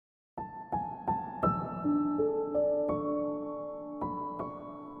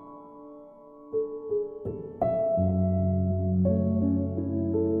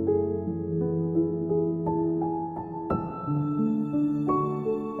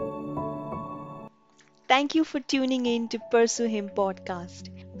Thank you for tuning in to Pursue Him podcast.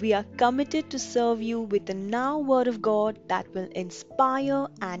 We are committed to serve you with the now word of God that will inspire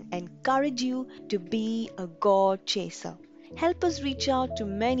and encourage you to be a God chaser. Help us reach out to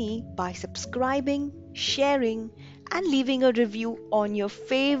many by subscribing, sharing, and leaving a review on your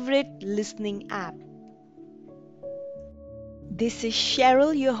favorite listening app. This is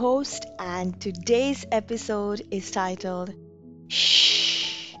Cheryl, your host, and today's episode is titled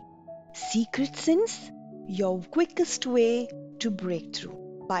Shh Secret Sins Your Quickest Way to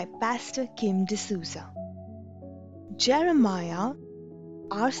Breakthrough by Pastor Kim D'Souza. Jeremiah,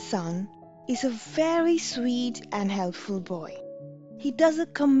 our son, is a very sweet and helpful boy. He does a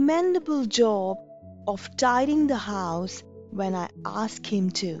commendable job of tidying the house when I ask him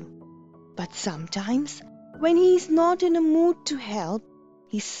to. But sometimes, when he is not in a mood to help,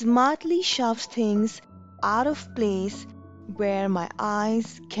 he smartly shoves things out of place where my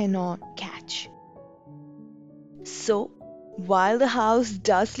eyes cannot catch. So, while the house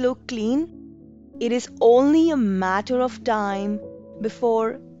does look clean, it is only a matter of time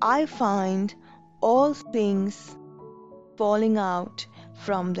before I find all things falling out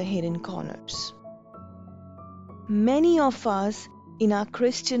from the hidden corners. Many of us in our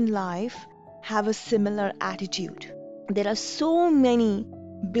Christian life have a similar attitude. There are so many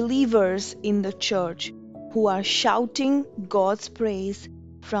believers in the church who are shouting God's praise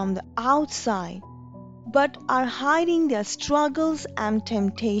from the outside but are hiding their struggles and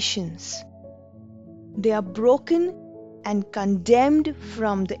temptations. They are broken and condemned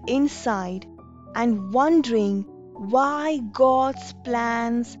from the inside and wondering why God's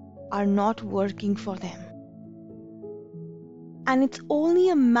plans are not working for them. And it's only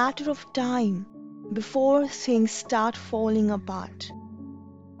a matter of time before things start falling apart.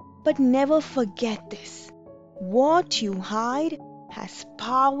 But never forget this: what you hide has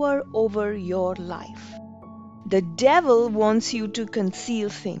power over your life. The devil wants you to conceal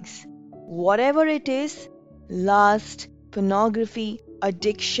things, whatever it is: lust, pornography,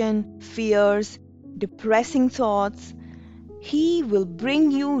 addiction, fears, depressing thoughts. He will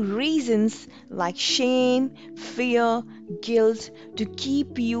bring you reasons like shame, fear, guilt to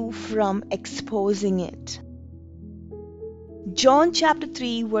keep you from exposing it. John chapter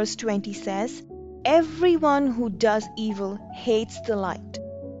 3 verse 20 says, "Everyone who does evil hates the light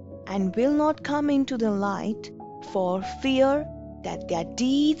and will not come into the light for fear that their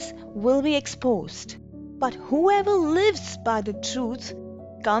deeds will be exposed. But whoever lives by the truth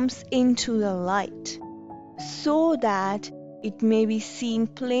comes into the light, so that it may be seen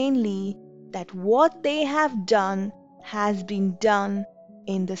plainly that what they have done has been done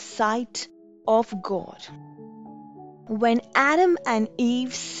in the sight of God." When Adam and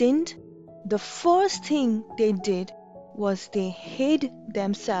Eve sinned, the first thing they did was they hid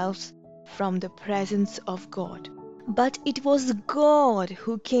themselves from the presence of God. But it was God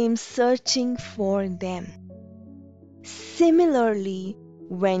who came searching for them. Similarly,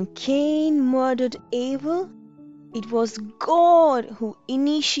 when Cain murdered Abel, it was God who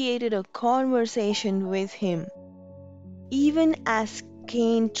initiated a conversation with him. Even as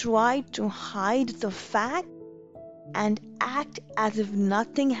Cain tried to hide the fact and act as if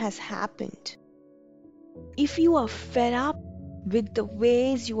nothing has happened. If you are fed up with the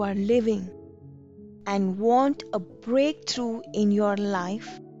ways you are living and want a breakthrough in your life,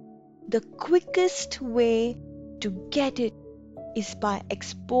 the quickest way to get it is by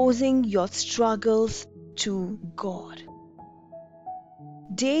exposing your struggles to God.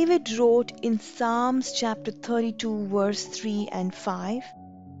 David wrote in Psalms chapter 32 verse 3 and 5,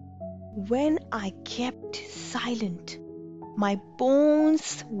 "When I kept silent, my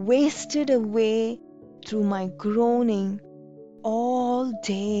bones wasted away through my groaning all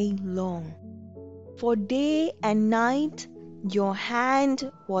day long. For day and night your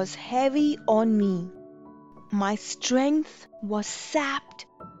hand was heavy on me. My strength was sapped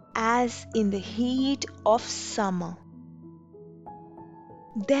as in the heat of summer.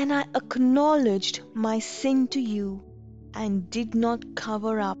 Then I acknowledged my sin to you and did not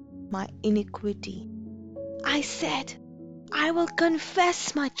cover up my iniquity. I said, I will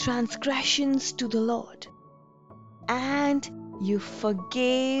confess my transgressions to the Lord, and you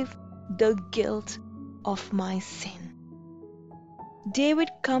forgave the guilt of my sin."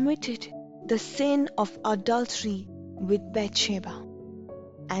 David committed the sin of adultery with Bathsheba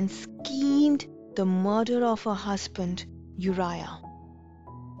and schemed the murder of her husband Uriah.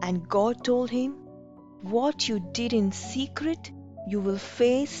 And God told him, "What you did in secret, you will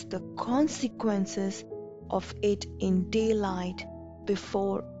face the consequences of it in daylight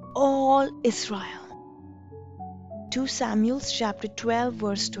before all Israel." 2 Samuel chapter 12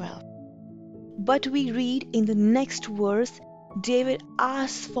 verse 12. But we read in the next verse, David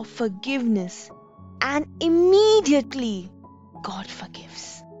asks for forgiveness, and immediately God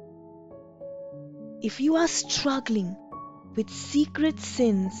forgives. If you are struggling with secret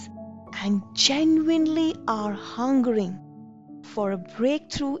sins and genuinely are hungering for a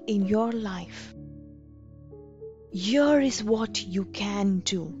breakthrough in your life, here is what you can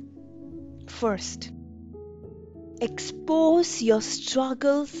do. First, expose your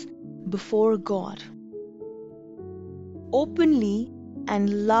struggles before God. Openly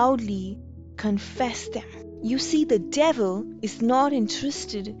and loudly confess them. You see, the devil is not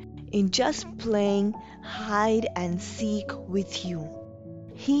interested in just playing hide and seek with you.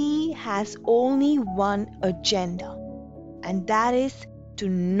 He has only one agenda, and that is to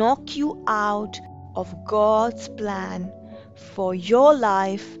knock you out of God's plan for your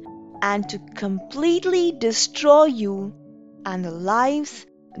life and to completely destroy you and the lives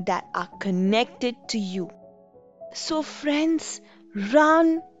that are connected to you. So, friends,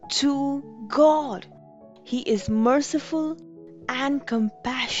 run to God. He is merciful and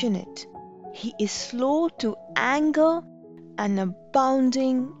compassionate. He is slow to anger and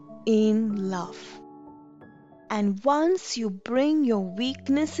abounding in love. And once you bring your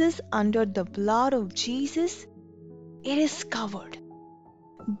weaknesses under the blood of Jesus, it is covered.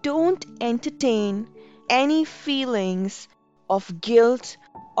 Don't entertain any feelings of guilt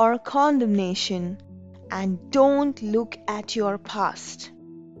or condemnation, and don't look at your past.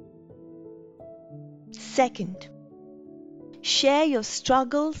 Second, share your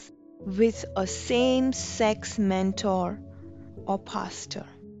struggles with a same-sex mentor or pastor,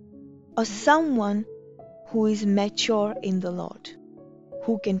 or someone who is mature in the Lord,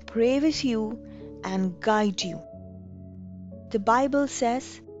 who can pray with you and guide you. The Bible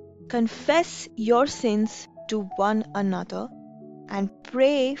says, confess your sins to one another and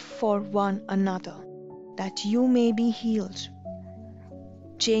pray for one another, that you may be healed.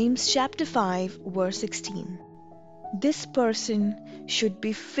 James chapter 5 verse 16. This person should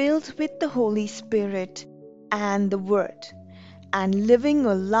be filled with the Holy Spirit and the Word, and living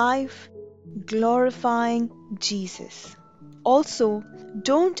a life glorifying Jesus. Also,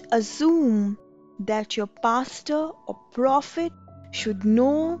 don't assume that your pastor or prophet should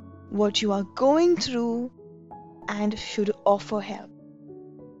know what you are going through and should offer help.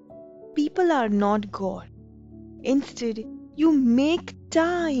 People are not God. Instead, you make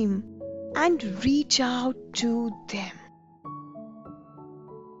time and reach out to them.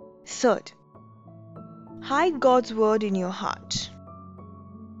 Third, hide God's word in your heart.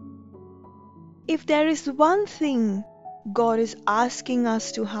 If there is one thing God is asking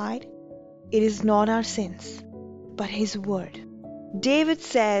us to hide, it is not our sins, but His word. David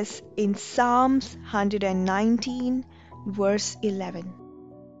says in Psalms 119, verse 11,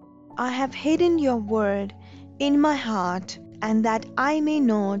 I have hidden your word in my heart, and that I may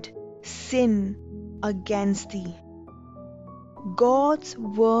not sin against thee. God's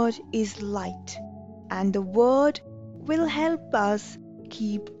word is light, and the word will help us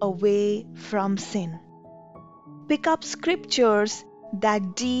keep away from sin. Pick up scriptures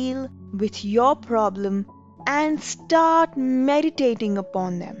that deal with your problem and start meditating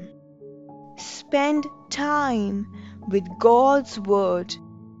upon them. Spend time with God's word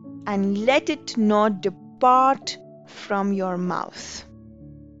and let it not depart from your mouth.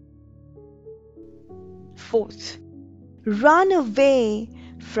 Fourth, run away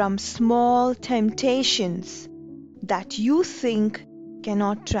from small temptations that you think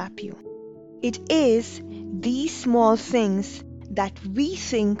cannot trap you. It is these small things that we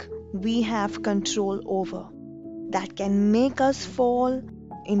think we have control over that can make us fall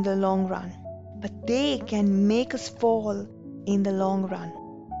in the long run. But they can make us fall in the long run.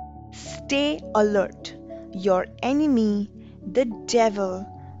 Stay alert. Your enemy, the devil,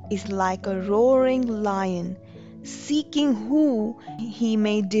 is like a roaring lion, seeking who he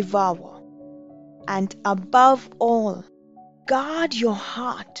may devour. And above all, guard your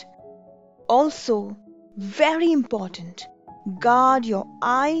heart. Also, very important, guard your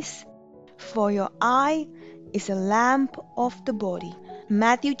eyes, for your eye is a lamp of the body.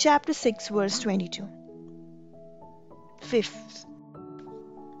 Matthew chapter 6 verse 22. Fifth,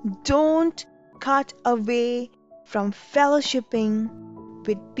 don't cut away from fellowshipping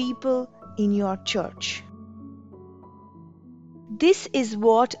with people in your church. This is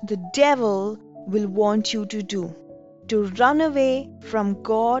what the devil will want you to do, to run away from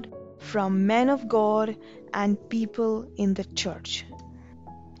God, from men of God and people in the church.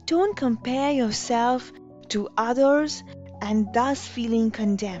 Don't compare yourself to others and thus feeling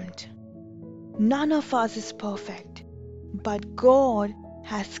condemned. None of us is perfect, but God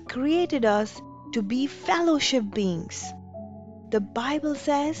has created us to be fellowship beings. The Bible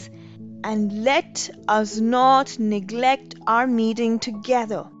says, "And let us not neglect our meeting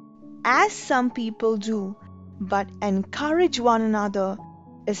together, as some people do, but encourage one another,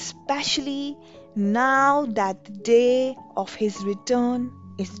 especially now that the day of his return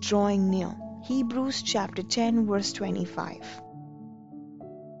is drawing near." Hebrews chapter 10 verse 25.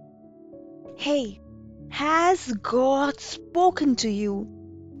 Hey, has God spoken to you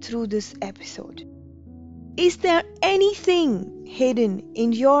through this episode? Is there anything hidden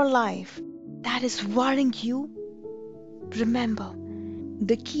in your life that is worrying you? Remember,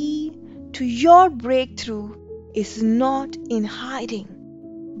 the key to your breakthrough is not in hiding,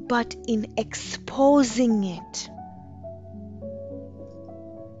 but in exposing it.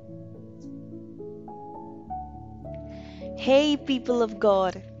 Hey, people of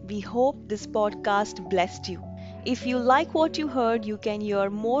God, we hope this podcast blessed you. If you like what you heard, you can hear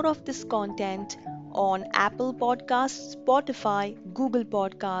more of this content on Apple Podcasts, Spotify, Google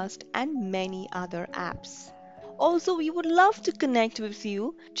Podcast, and many other apps. Also, we would love to connect with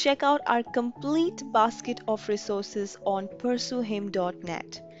you. Check out our complete basket of resources on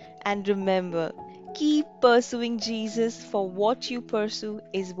pursuehim.net. And remember, keep pursuing Jesus, for what you pursue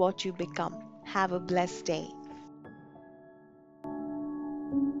is what you become. Have a blessed day.